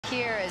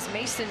here as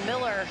Mason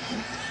Miller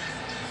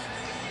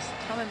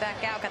coming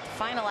back out. Got the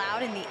final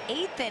out in the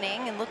 8th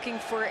inning and looking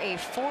for a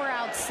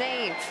 4-out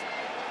save.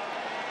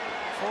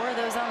 4 of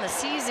those on the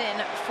season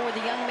for the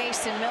young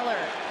Mason Miller.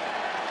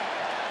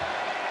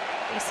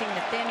 Facing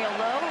Nathaniel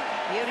Lowe,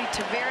 Leody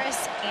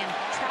Taveras, and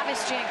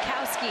Travis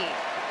Jankowski.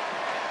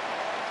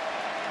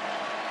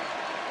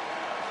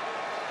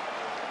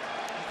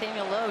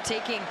 Nathaniel Lowe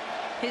taking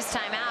his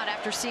time out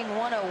after seeing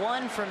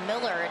 101 from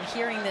Miller and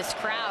hearing this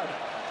crowd.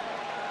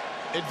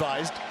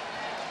 Advised.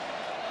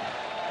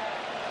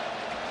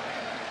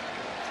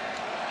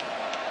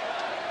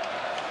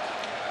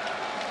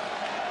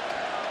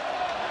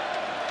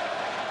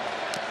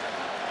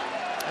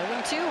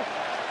 Moving 2.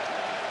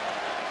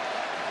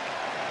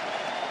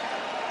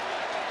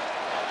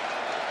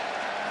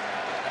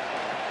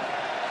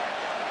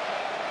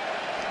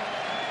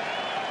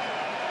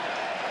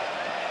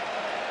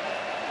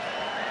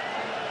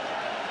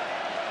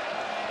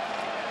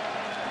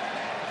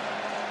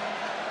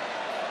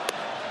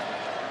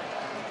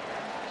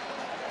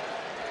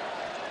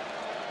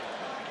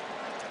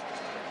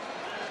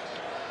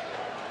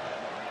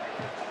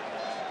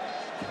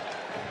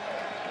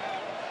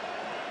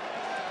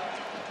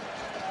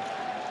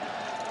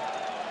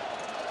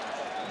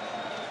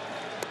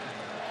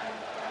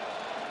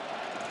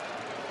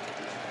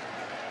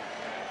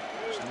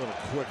 A little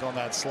quick on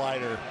that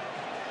slider.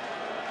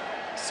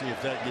 See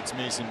if that gets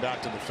Mason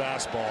back to the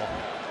fastball.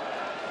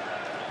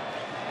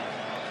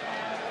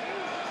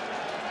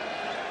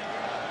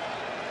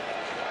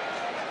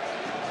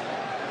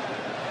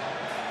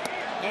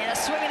 And a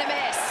swing and a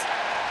miss.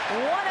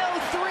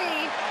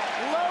 103.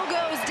 Lowe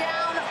goes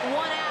down,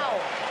 1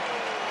 out.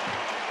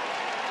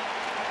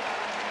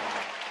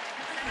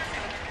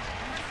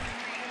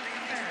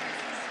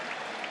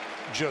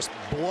 Just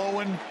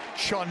blowing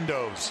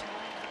chundos.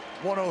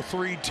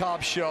 103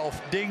 top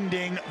shelf. Ding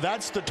ding.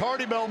 That's the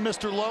tardy bell,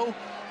 Mr. Lowe.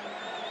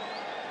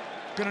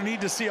 Gonna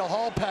need to see a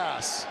hall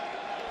pass.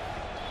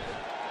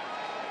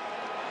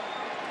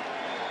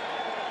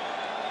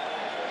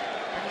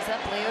 Brings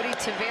up Leody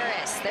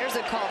Taveras. There's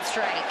a called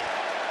strike.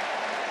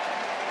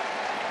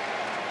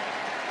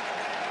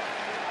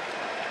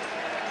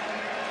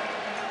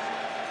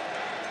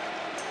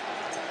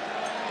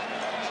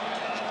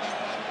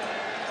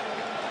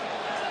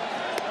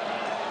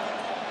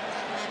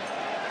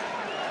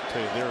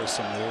 Tell you, there is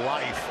some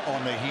life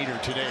on the heater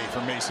today for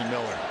Mason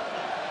Miller.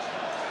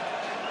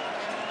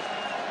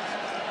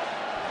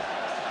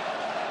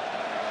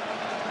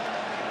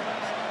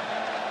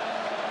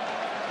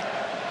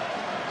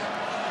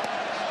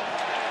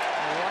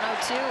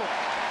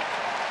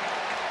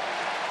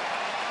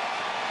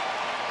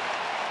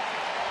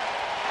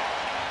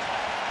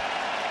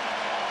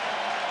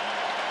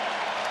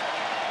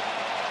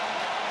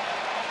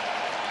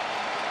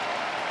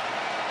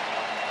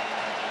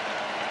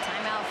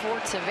 For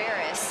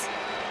Taveras.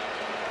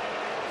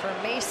 For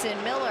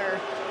Mason Miller,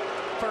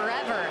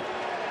 forever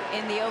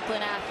in the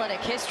Oakland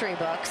athletic history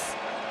books,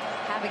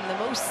 having the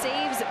most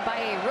saves by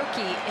a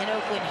rookie in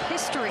Oakland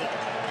history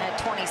at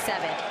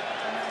 27.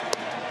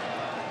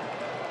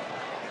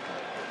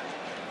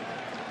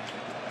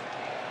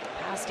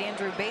 Past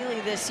Andrew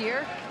Bailey this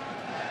year.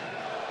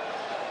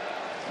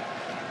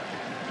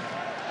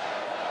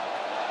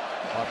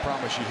 I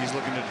promise you, he's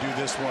looking to do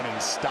this one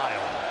in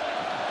style.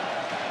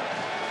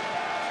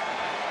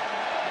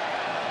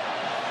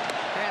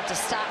 To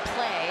stop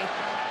play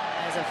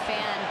as a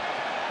fan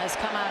has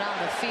come out on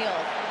the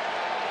field.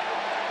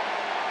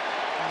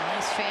 And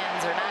these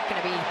fans are not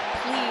going to be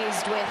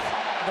pleased with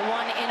the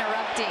one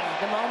interrupting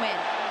the moment.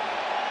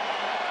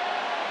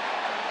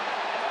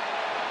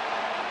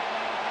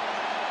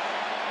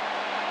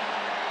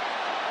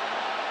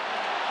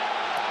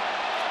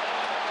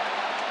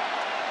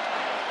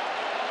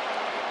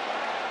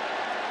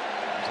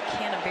 There's a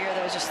can of beer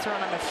that was just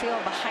thrown on the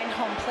field behind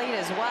home plate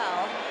as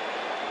well.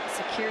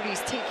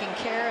 Security's taking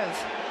care of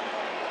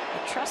the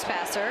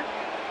trespasser.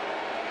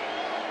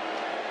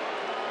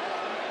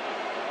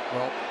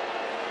 Well,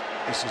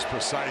 this is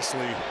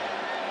precisely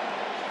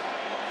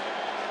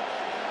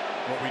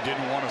what we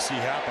didn't want to see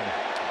happen.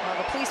 Well,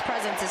 the police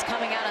presence is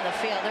coming out on the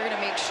field. They're going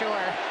to make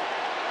sure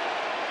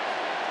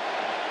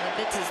that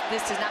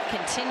this does not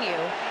continue.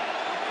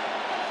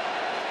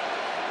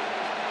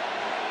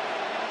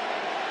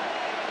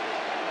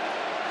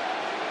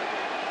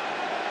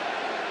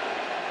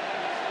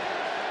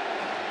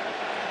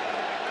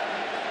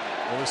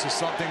 Well, this is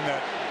something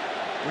that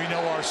we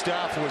know our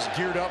staff was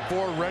geared up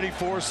for, ready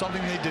for,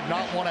 something they did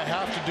not want to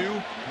have to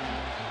do,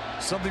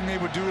 something they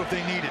would do if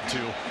they needed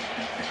to.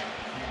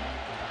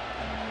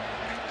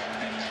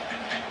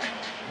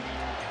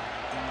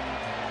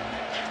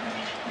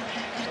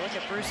 So look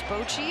at Bruce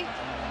Bochy.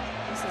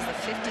 This is the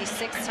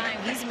 56th time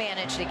he's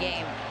managed a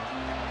game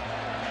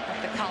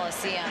at the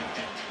Coliseum.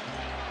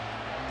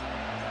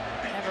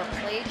 Never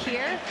played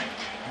here.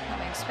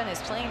 Having spent his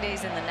playing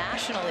days in the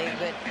National League,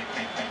 but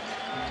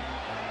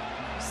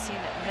seen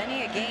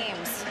many a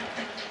games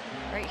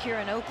right here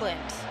in Oakland.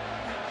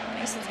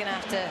 Mason's gonna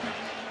have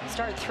to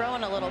start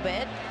throwing a little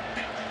bit.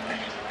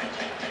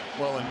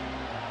 Well, and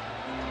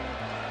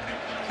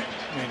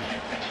I mean,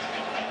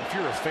 if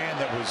you're a fan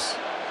that was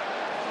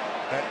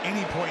at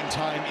any point in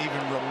time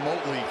even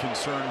remotely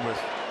concerned with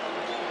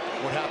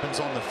what happens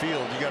on the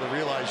field, you got to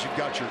realize you've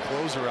got your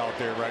closer out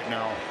there right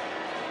now,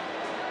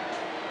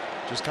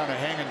 just kind of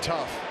hanging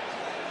tough.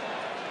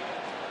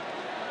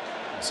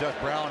 Seth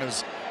Brown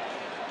is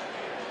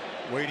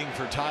waiting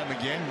for time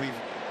again. We've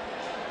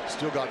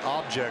still got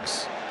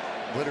objects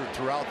littered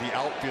throughout the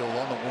outfield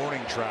on the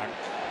warning track.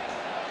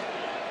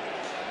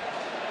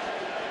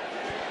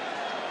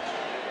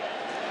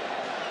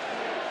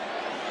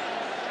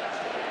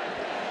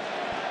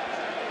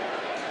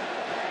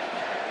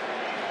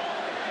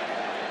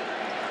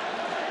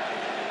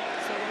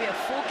 So it'll be a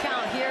full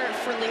count here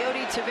for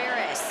Leody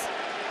Taveras.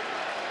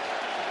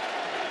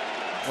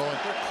 Well,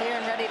 we're clear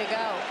and ready to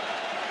go.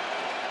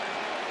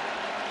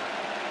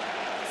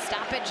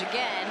 Stoppage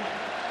again.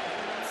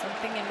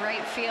 Something in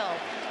right field.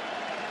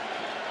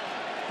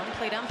 Home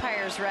plate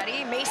umpires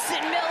ready.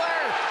 Mason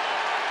Miller.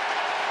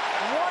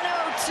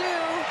 102.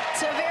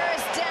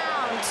 Taveras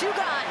down. 2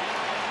 gone.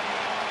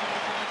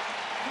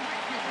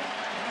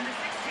 Number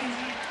 16,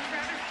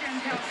 Travis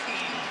Jankowski.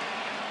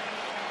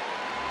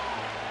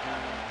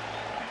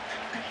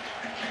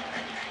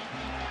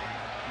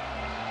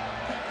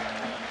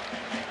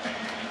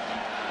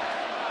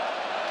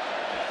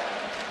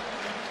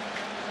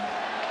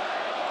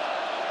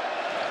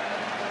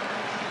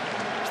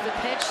 The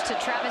pitch to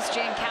Travis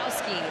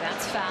Jankowski.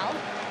 That's foul.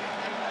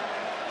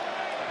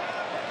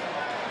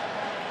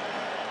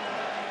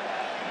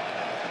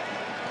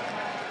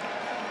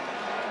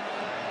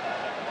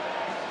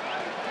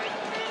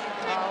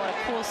 Oh, what a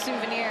cool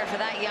souvenir for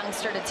that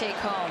youngster to take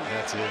home.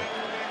 that's it.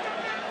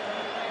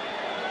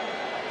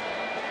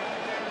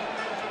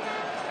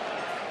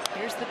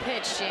 Here's the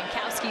pitch.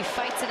 Jankowski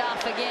fights it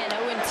off again.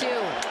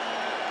 0-2.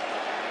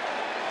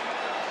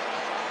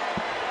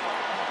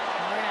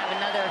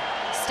 Another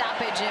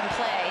stoppage in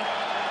play.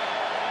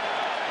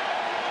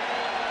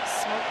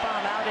 Smoke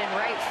bomb out in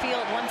right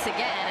field once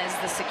again as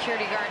the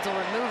security guards will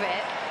remove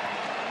it.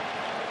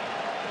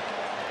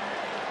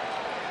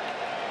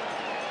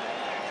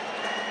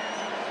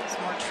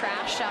 Some more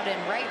trash out in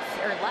right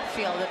or left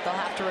field that they'll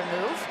have to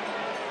remove.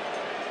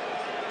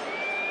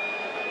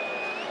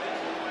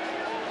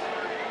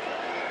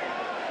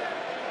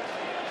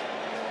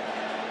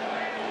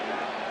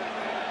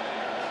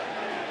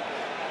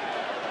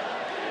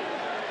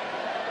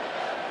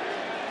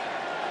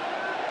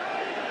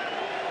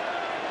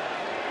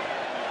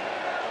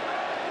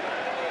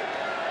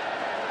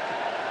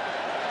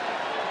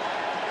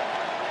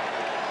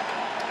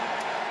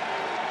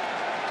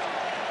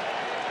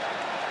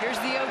 Here's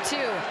the 0-2.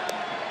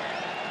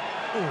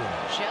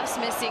 Just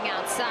missing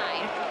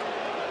outside.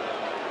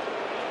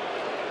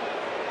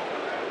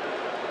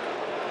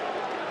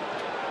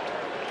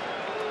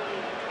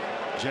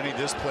 Jenny,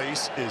 this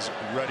place is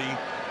ready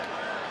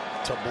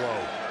to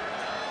blow.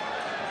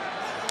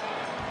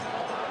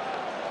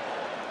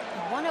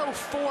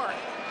 104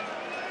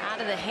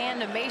 out of the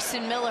hand of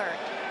Mason Miller.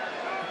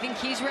 I think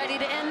he's ready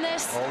to end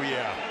this. Oh,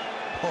 yeah.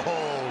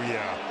 Oh,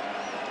 yeah.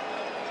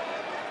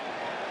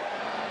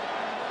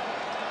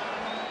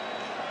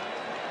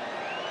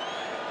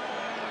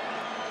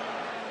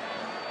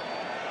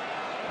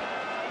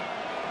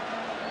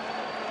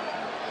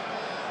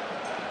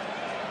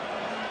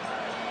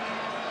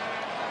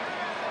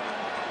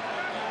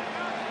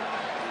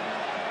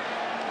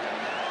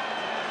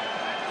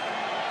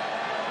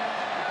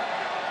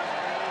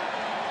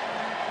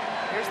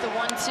 Here's the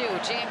 1-2.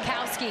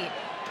 Jankowski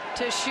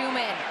to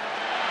Schumann.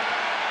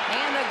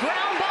 And the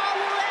ground ball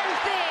will end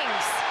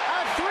things. A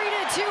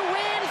 3-2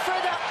 win for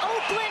the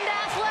Oakland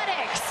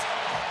Athletics.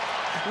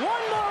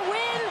 One more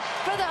win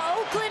for the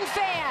Oakland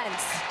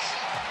fans.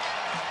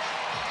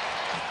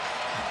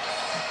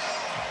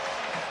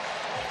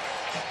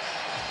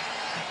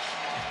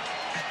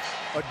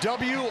 A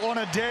W on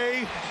a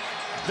day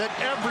that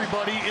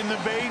everybody in the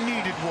Bay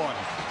needed one.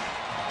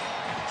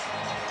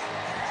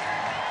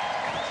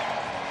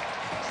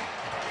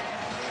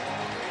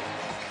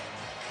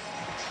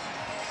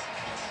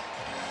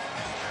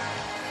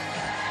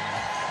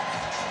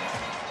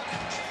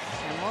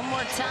 One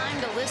more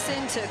time to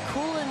listen to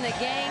Kool and the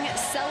Gang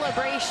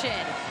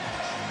celebration.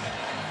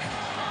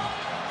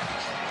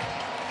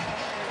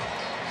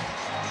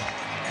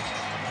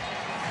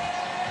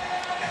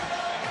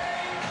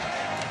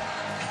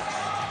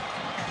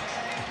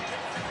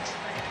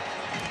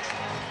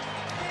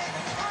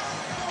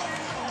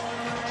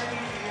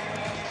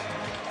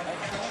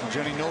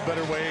 Jenny, no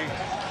better way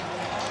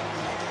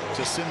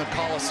to send the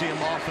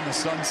Coliseum off in the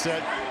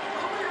sunset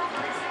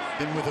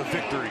than with a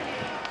victory.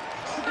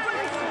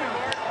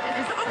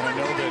 And I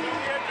know that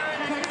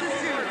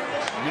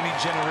many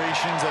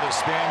generations that have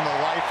spanned the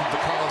life of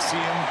the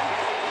Coliseum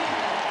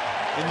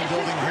in the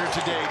building here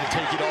today to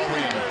take it all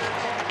in.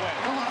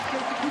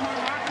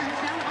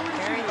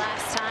 Very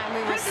last time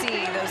we will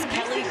see those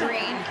Kelly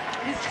Green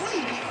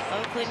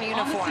Oakland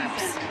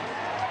uniforms.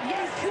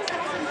 Yes,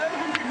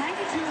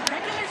 2,292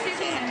 regular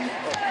season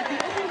at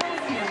the Oakland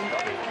Coliseum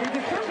were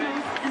the first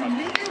and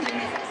major league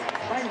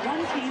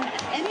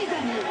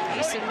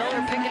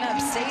Miller picking up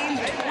save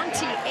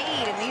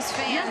 28, and these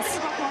fans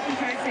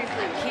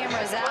have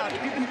cameras out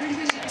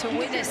to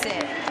witness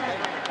it.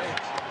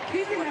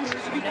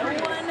 No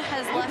one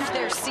has left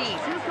their seat.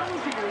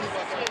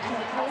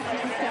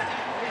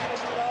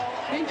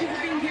 Thank you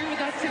for being here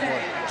with us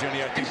today. Well,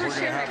 Jenny, I think we're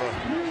going to have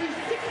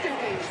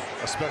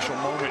a special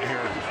moment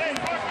here.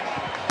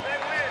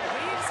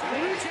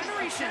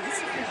 Generations,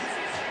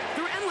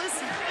 through endless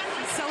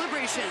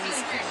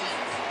celebrations,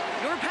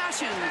 your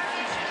passion,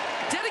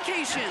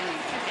 dedication,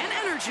 and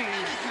energy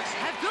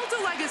have built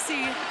a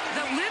legacy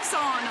that lives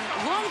on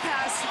long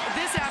past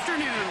this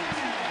afternoon.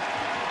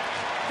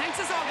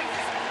 Thanks as always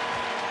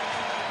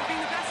for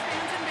being the best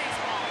fans in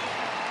baseball.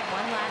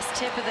 One last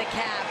tip of the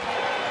cap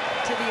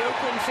to the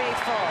Oakland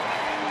faithful.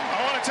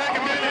 I want to take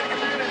a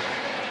minute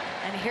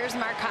And here's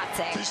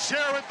Marcotte. to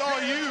share with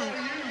all you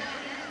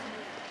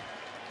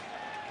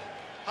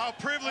how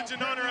privileged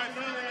and honored I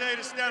feel today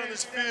to stand on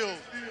this field.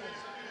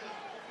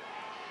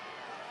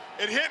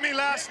 It hit me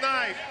last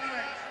night.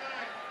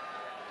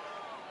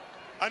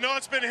 I know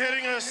it's been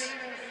hitting us,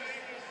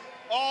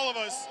 all of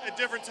us, at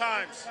different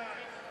times.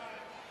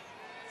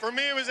 For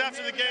me, it was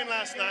after the game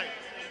last night.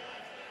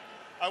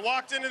 I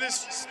walked into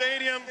this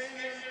stadium.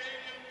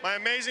 My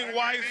amazing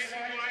wife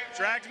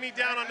dragged me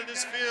down onto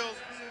this field,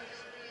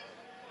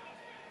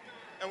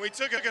 and we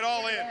took it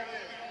all in.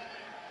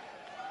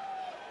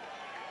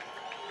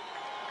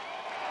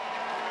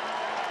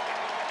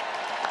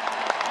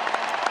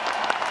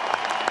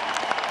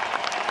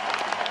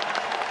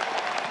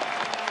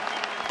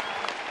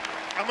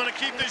 I'm going to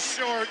keep this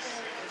short,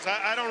 because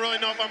I don't really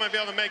know if I'm going to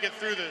be able to make it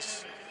through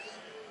this.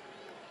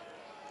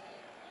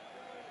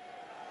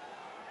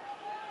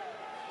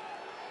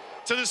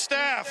 To the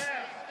staff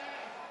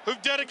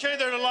who've dedicated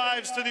their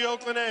lives to the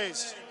Oakland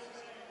A's,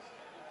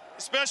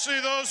 especially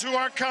those who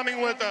aren't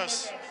coming with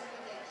us,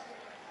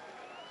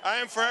 I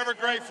am forever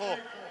grateful.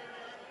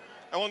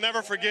 I will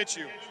never forget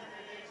you.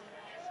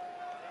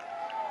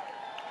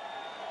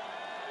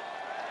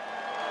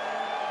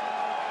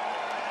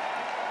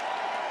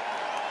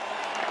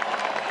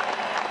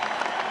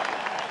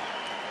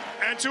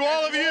 And to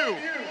all of you,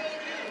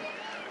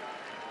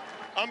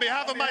 on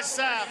behalf of my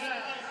staff,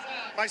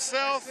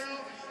 myself,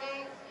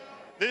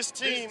 this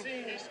team,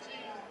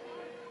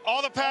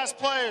 all the past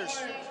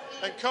players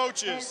and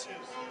coaches,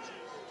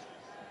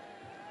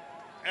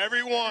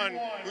 everyone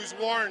who's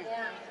worn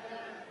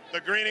the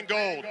green and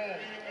gold.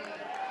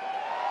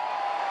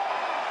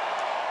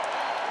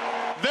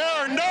 There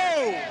are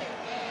no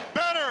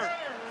better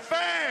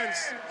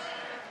fans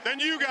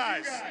than you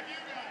guys.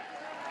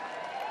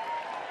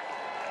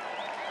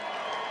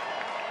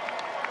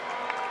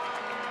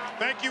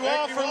 Thank you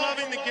all for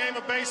loving the game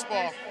of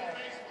baseball.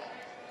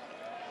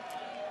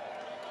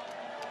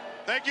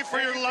 Thank you for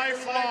your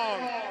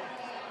lifelong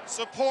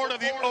support of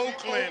the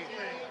Oakland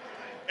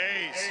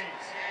A's.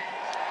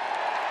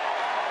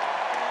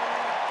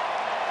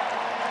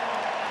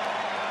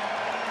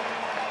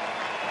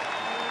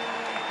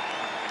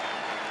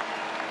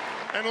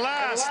 And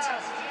last,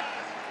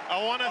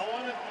 I want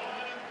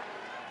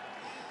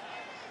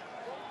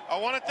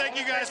to thank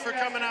you guys for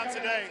coming out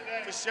today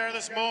to share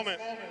this moment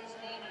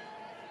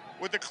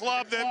with the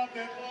club that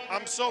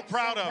I'm so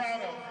proud of.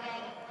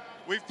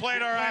 We've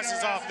played our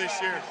asses off this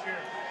year.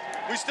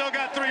 We still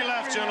got 3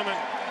 left, gentlemen.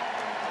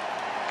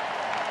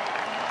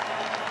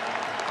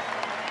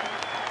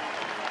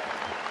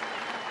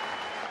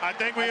 I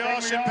think we all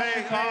should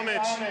pay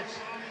homage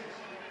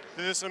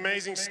to this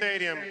amazing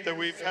stadium that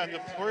we've had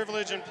the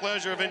privilege and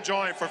pleasure of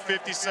enjoying for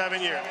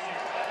 57 years.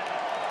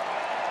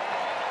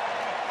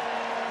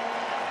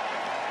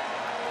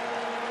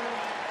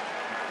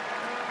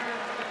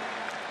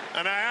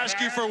 And I ask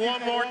you for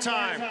one more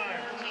time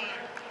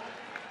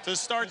to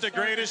start the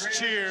greatest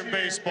cheer in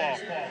baseball.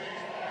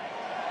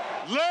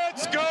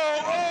 Let's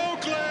go,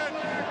 Oakland!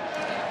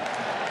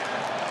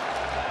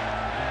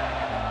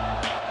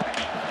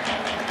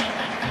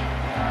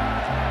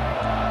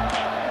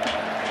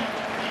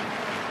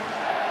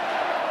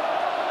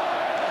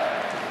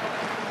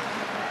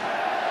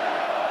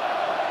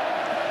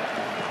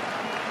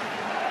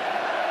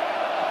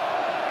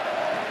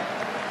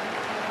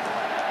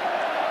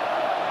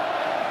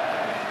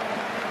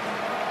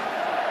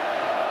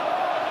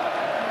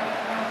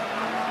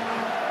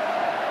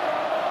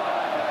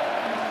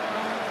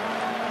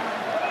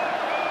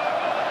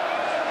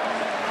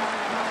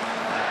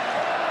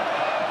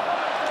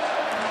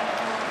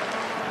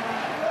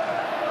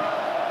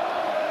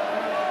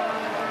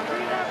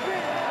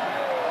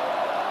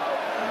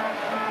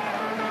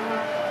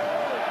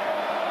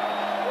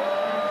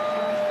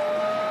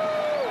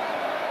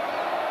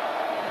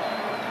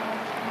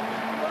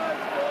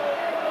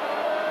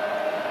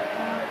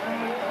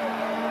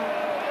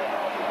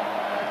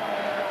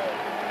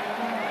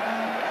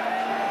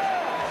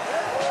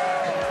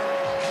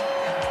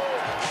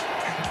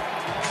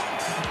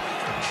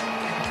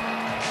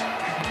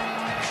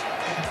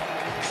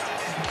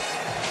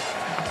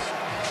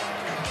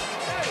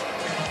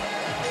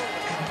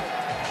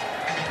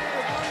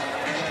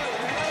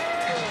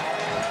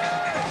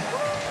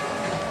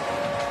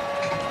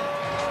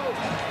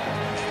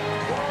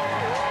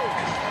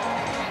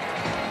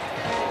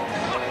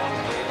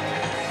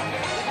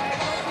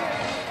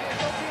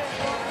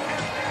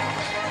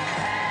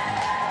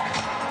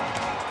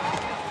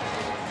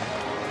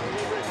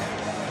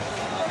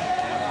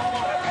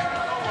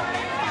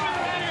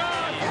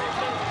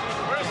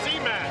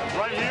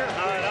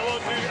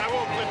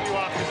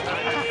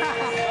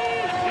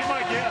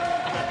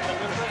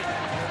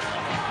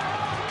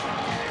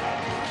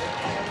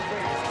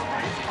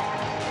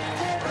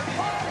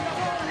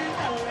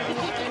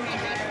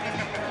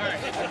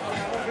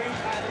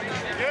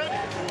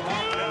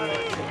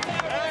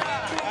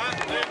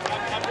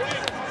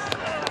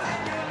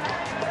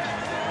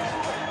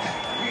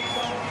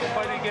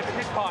 anybody get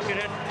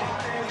pickpocketed.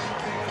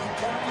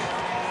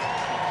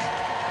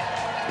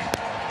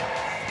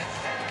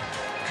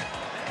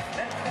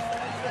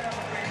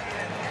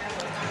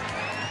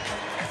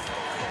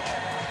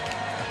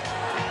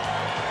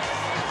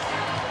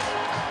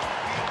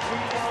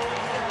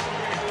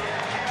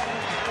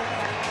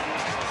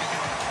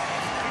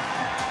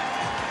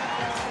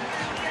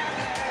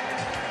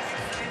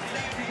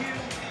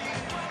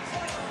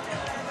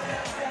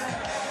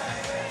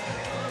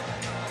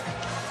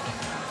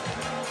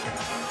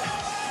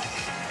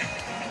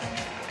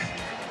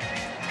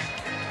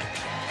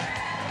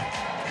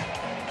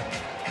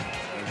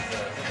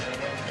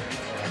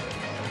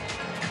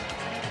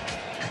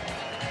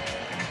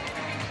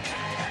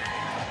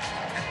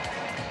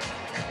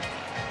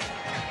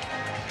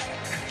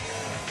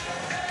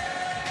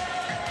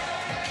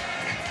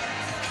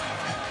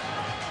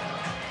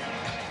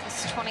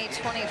 This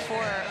 2024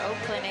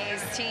 Oakland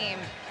A's team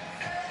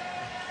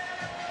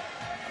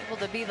able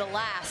to be the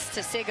last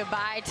to say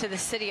goodbye to the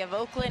city of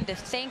Oakland, to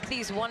thank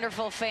these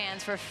wonderful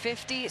fans for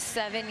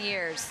 57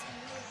 years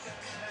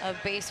of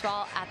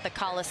baseball at the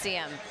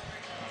Coliseum.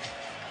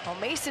 Well,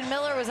 Mason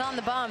Miller was on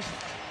the bump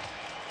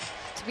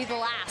to be the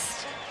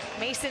last.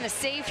 Mason, a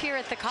save here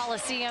at the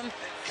Coliseum,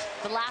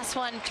 the last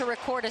one to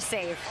record a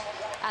save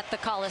at the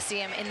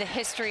Coliseum in the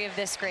history of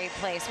this great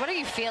place. What are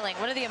you feeling?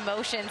 What are the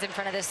emotions in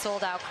front of this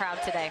sold-out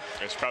crowd today?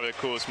 It's probably the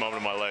coolest moment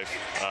of my life,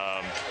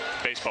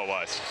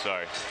 baseball-wise,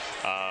 sorry.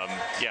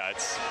 Yeah,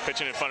 it's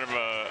pitching in front of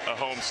a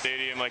home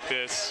stadium like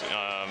this,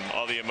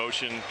 all the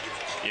emotion,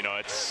 you know,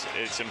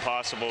 it's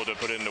impossible to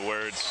put into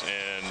words,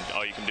 and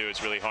all you can do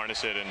is really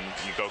harness it and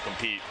you go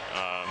compete.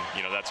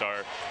 You know, that's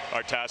our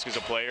task as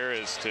a player,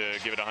 is to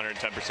give it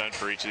 110%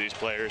 for each of these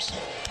players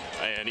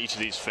and each of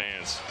these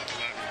fans.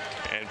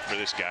 And for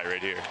this guy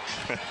right here.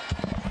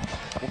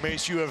 Well,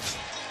 Mace, you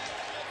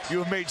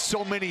have made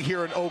so many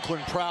here in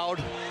Oakland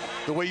proud.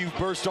 The way you've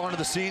burst onto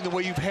the scene, the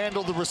way you've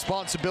handled the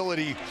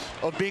responsibility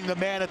of being the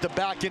man at the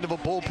back end of a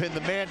bullpen,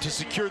 the man to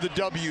secure the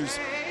W's.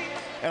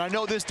 And I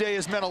know this day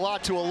has meant a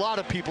lot to a lot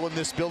of people in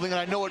this building, and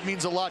I know it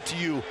means a lot to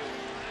you.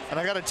 And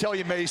I got to tell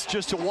you, Mace,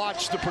 just to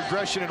watch the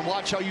progression and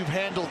watch how you've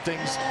handled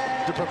things,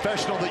 the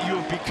professional that you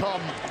have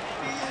become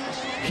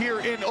here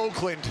in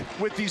Oakland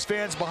with these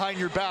fans behind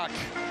your back.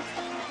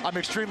 I'm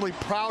extremely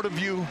proud of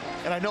you,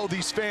 and I know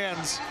these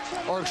fans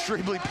are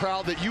extremely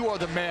proud that you are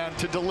the man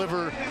to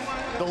deliver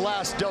the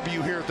last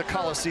W here at the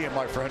Coliseum,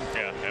 my friend.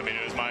 Yeah, I mean,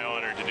 it was my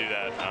honor to do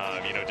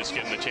that. You know, just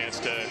getting the chance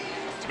to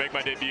make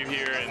my debut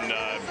here and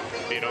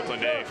be an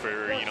Oakland A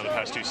for, you know, the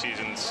past 2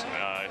 seasons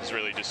has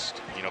really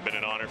just, you know, been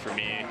an honor for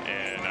me,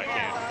 and I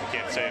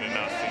can't say it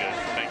enough. You know,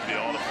 thank you to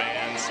all the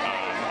fans,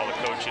 all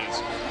the coaches,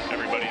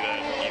 everybody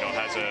that, you know,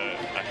 has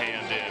a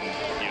hand in,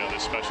 you know,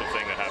 this special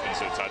thing that happens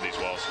inside these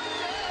walls.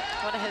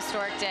 What a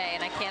historic day,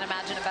 and I can't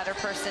imagine a better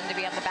person to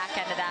be on the back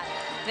end of that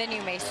than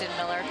you, Mason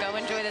Miller. Go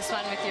enjoy this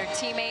one with your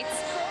teammates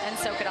and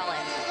soak it all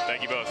in.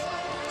 Thank you both.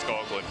 Let's go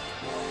Oakland.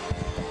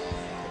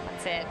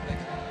 That's it.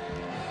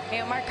 You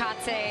know, Mark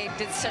Kotze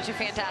did such a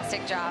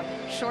fantastic job,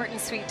 short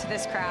and sweet to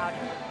this crowd,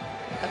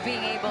 of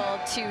being able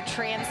to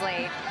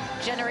translate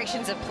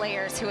generations of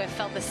players who have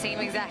felt the same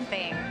exact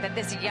thing that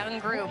this young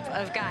group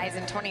of guys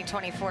in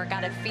 2024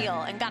 got to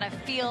feel, and got to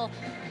feel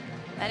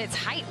at its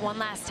height one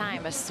last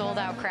time, a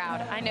sold-out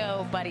crowd. I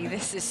know, buddy,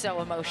 this is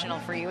so emotional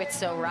for you. It's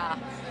so raw.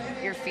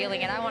 You're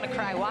feeling it. I want to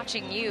cry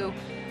watching you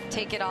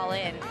take it all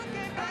in.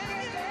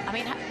 I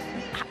mean,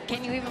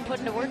 can you even put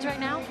into words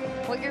right now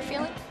what you're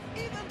feeling?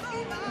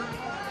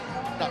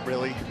 Not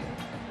really.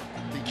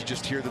 I think you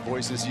just hear the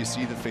voices, you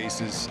see the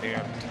faces,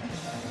 and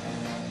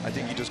I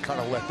think you just kind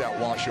of let that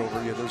wash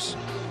over you. I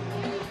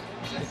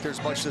think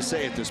there's much to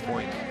say at this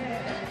point.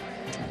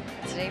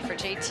 Today for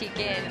JT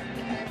Ginn,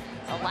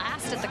 a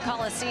last at the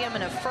Coliseum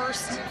and a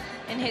first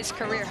in his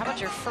career. How about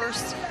your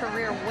first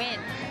career win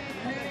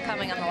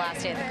coming on the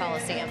last day at the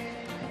Coliseum?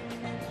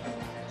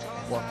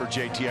 Well, for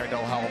JT, I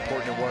know how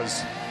important it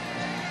was,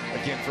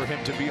 again, for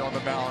him to be on the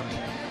mound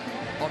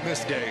on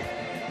this day.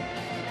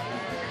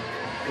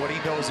 What he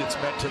knows it's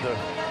meant to the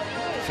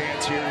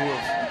fans here who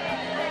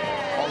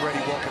have already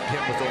welcomed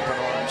him with open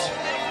arms.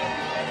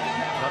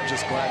 I'm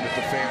just glad that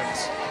the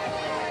fans,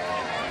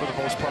 for the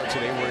most part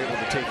today, were able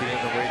to take it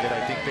in the way that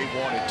I think they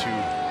wanted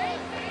to.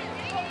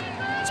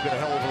 It's been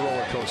a hell of a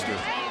roller coaster.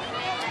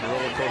 A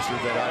roller coaster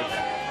that I've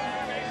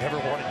never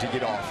wanted to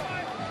get off.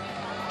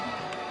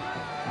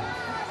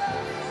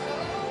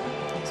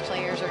 These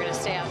players are going to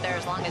stay out there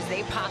as long as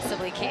they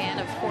possibly can.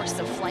 Of course,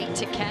 the flight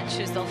to catch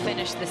as they'll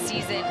finish the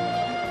season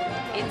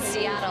in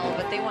Seattle,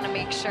 but they want to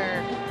make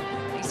sure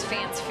these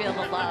fans feel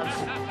the love.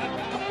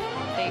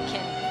 They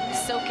can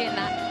soak in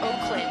that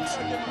Oakland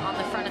on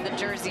the front of the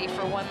jersey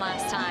for one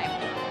last time.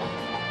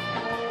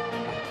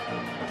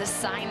 The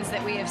signs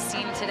that we have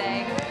seen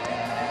today.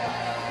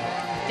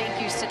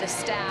 Thank yous to the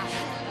staff.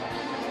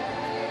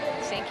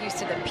 Thank yous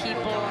to the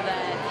people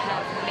that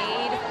have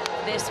made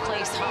this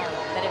place home,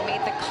 that have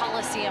made the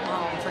Coliseum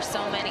home for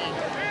so many.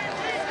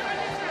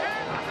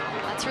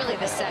 That's really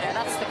the center.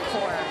 That's the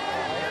core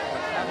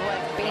of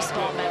what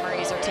baseball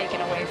memories are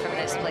taken away from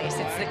this place.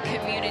 It's the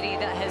community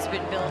that has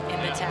been built in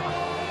the town.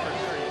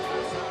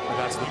 And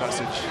that's the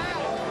message.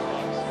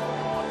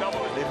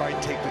 They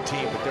might take the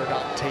team, but they're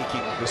not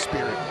taking the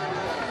spirit.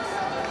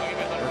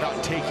 They're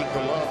not taking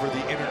the love or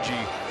the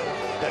energy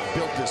that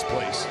built this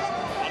place.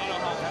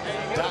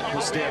 That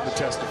will stand the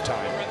test of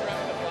time.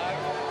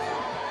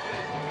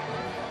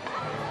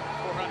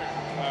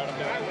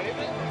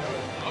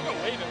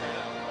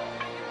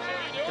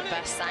 The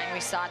best sign we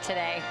saw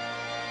today.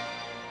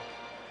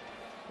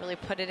 Really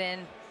put it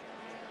in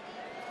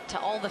to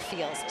all the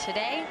fields.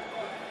 Today,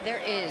 there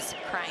is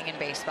crying in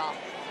baseball.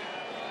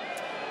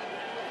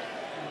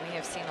 And we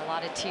have seen a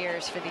lot of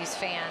tears for these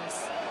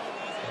fans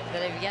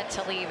that have yet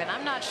to leave. And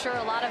I'm not sure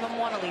a lot of them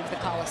want to leave the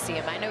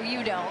Coliseum. I know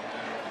you don't.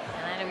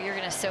 And I know you're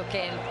going to soak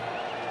in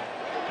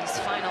these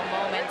final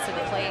moments of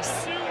the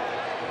place.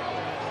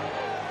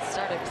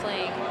 Started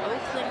playing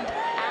Oakland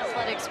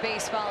Athletics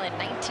baseball in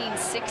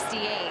 1968.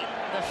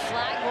 The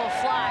flag will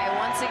fly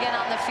once again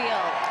on the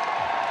field.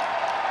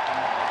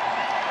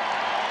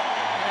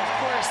 And of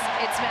course,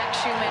 it's Max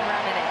Schumann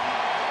running it.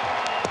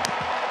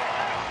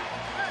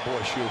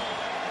 Boy, Schu.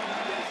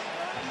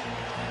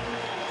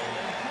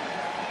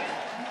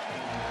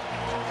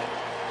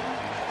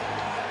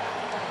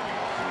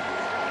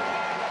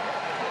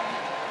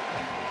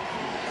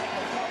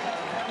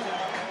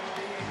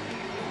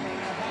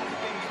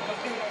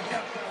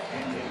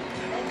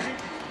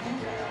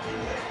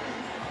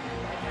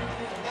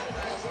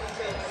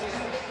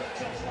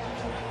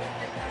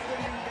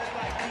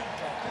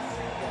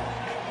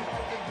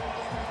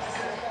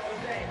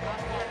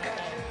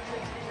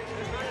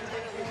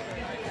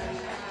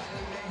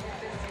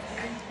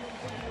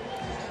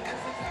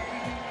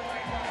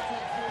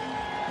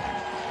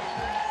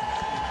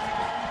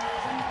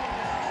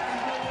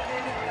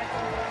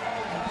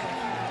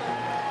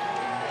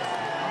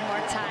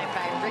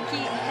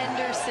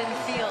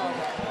 Field.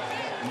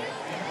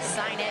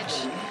 Signage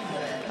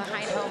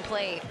behind home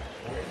plate.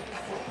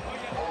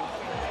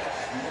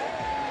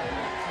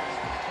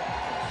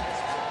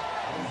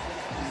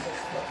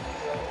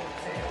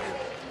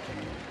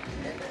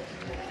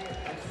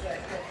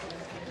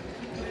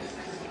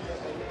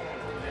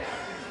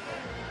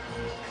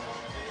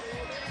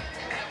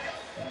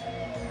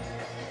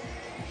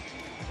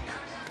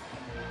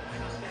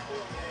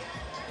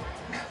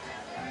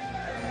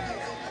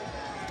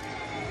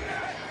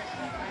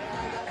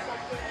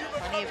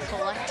 They've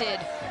collected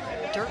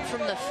dirt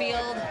from the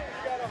field.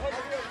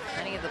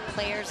 Many of the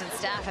players and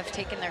staff have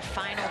taken their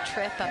final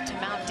trip up to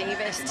Mount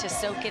Davis to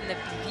soak in the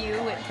view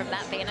from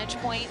that vantage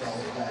point.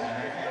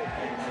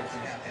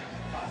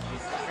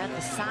 Read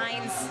the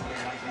signs.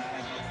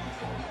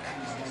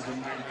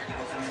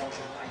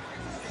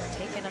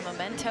 Taking a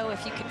memento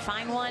if you can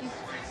find one.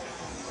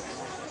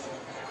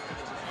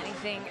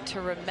 Anything to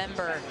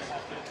remember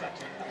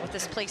what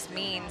this place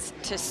means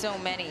to so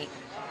many.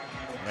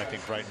 And I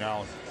think right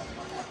now,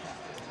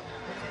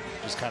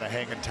 just kind of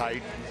hanging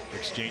tight,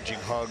 exchanging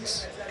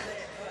hugs,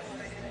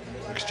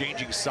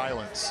 exchanging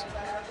silence.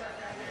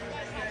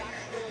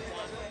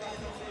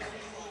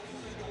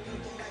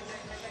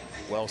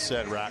 Well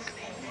said, Rack.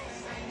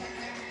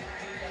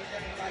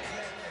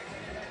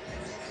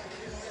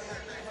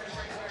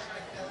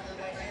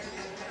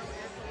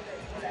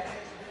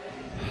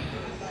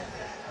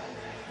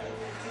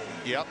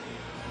 Yep.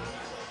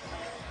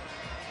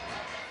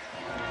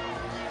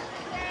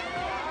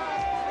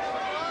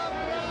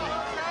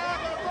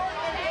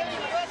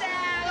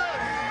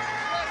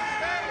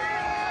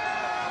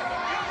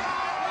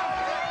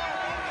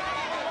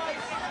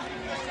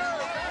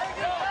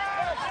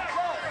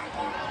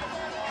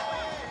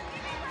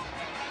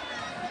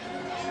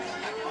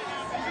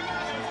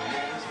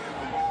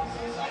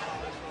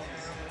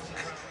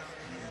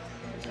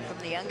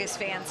 Youngest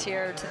fans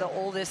here to the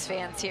oldest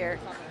fans here.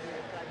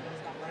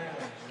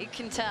 You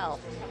can tell.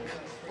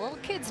 Little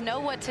kids know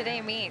what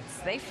today means.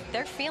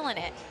 They're feeling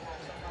it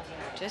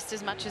just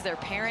as much as their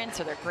parents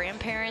or their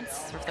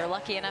grandparents, or if they're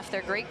lucky enough,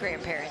 their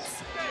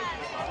great-grandparents.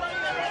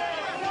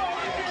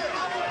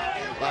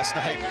 Last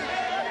night,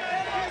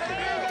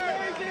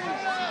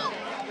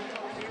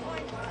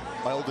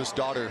 my oldest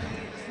daughter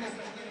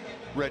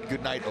read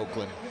 "Goodnight,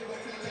 Oakland"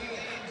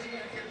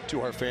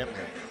 to our family.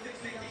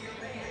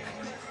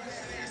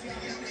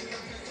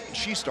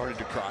 She started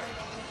to cry.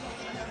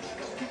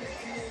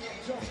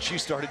 And she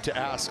started to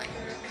ask,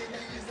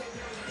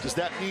 does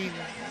that mean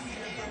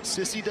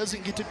Sissy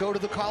doesn't get to go to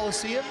the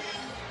Coliseum?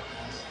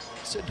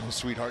 I said, no,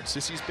 sweetheart,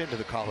 Sissy's been to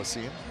the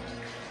Coliseum,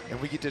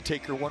 and we get to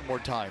take her one more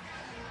time.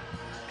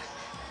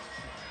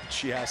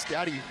 She asked,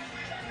 Daddy,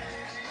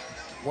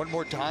 one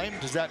more time?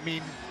 Does that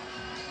mean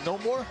no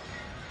more?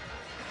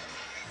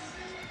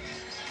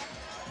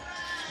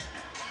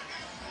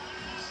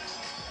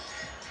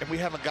 And we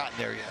haven't gotten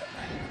there yet.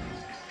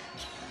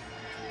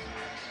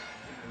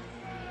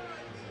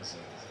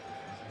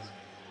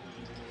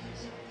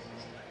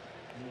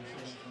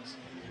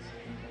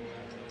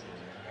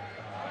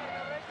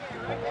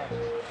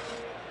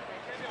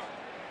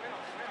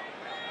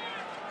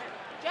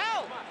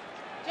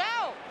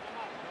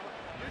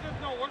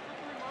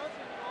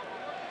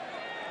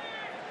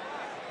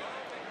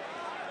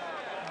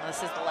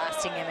 This is the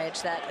lasting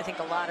image that I think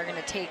a lot are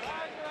going to take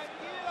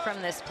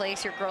from this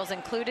place, your girls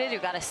included, who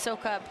got to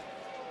soak up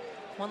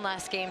one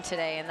last game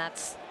today, and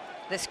that's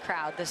this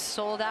crowd, this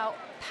sold-out,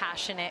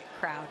 passionate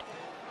crowd.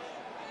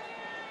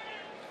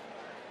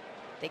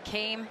 They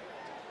came,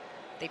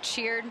 they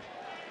cheered,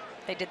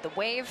 they did the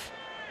wave,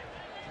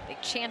 they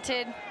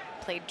chanted,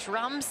 played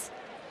drums,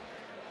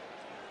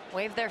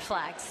 waved their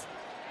flags.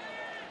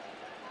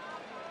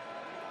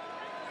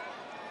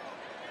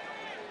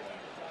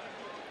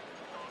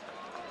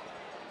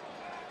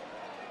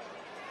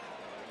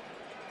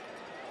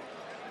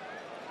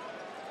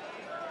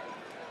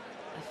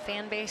 A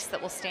fan base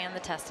that will stand the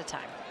test of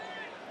time.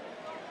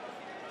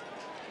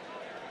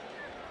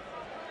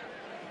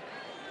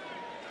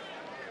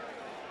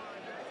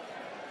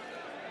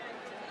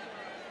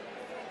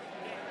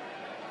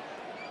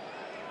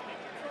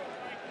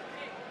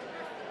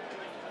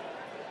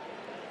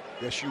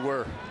 Yes, you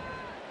were.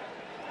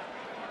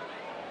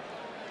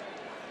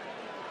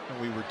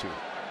 And we were too.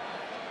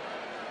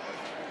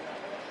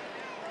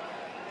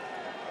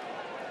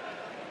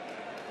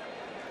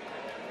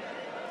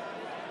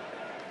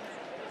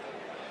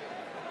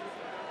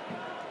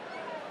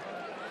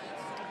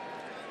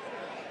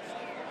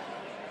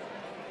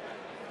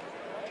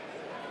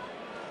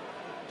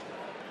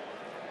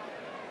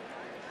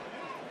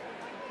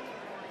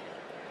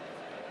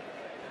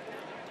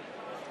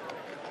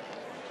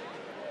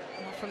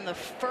 From the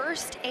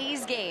first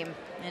A's game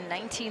in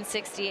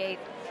 1968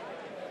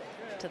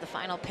 to the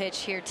final pitch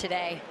here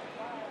today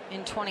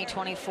in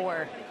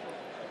 2024.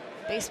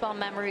 Baseball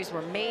memories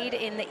were made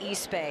in the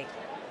East Bay.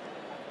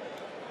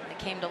 They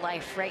came to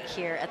life right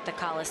here at the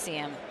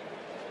Coliseum.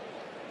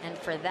 And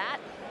for that,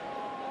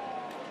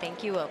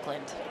 thank you,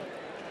 Oakland.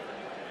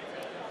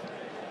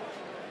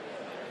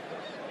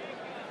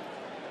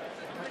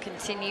 We'll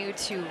continue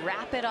to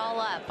wrap it all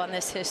up on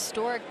this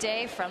historic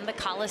day from the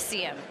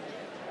Coliseum.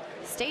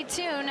 Stay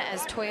tuned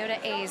as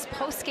Toyota A's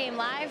post-game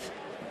live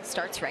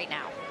starts right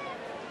now.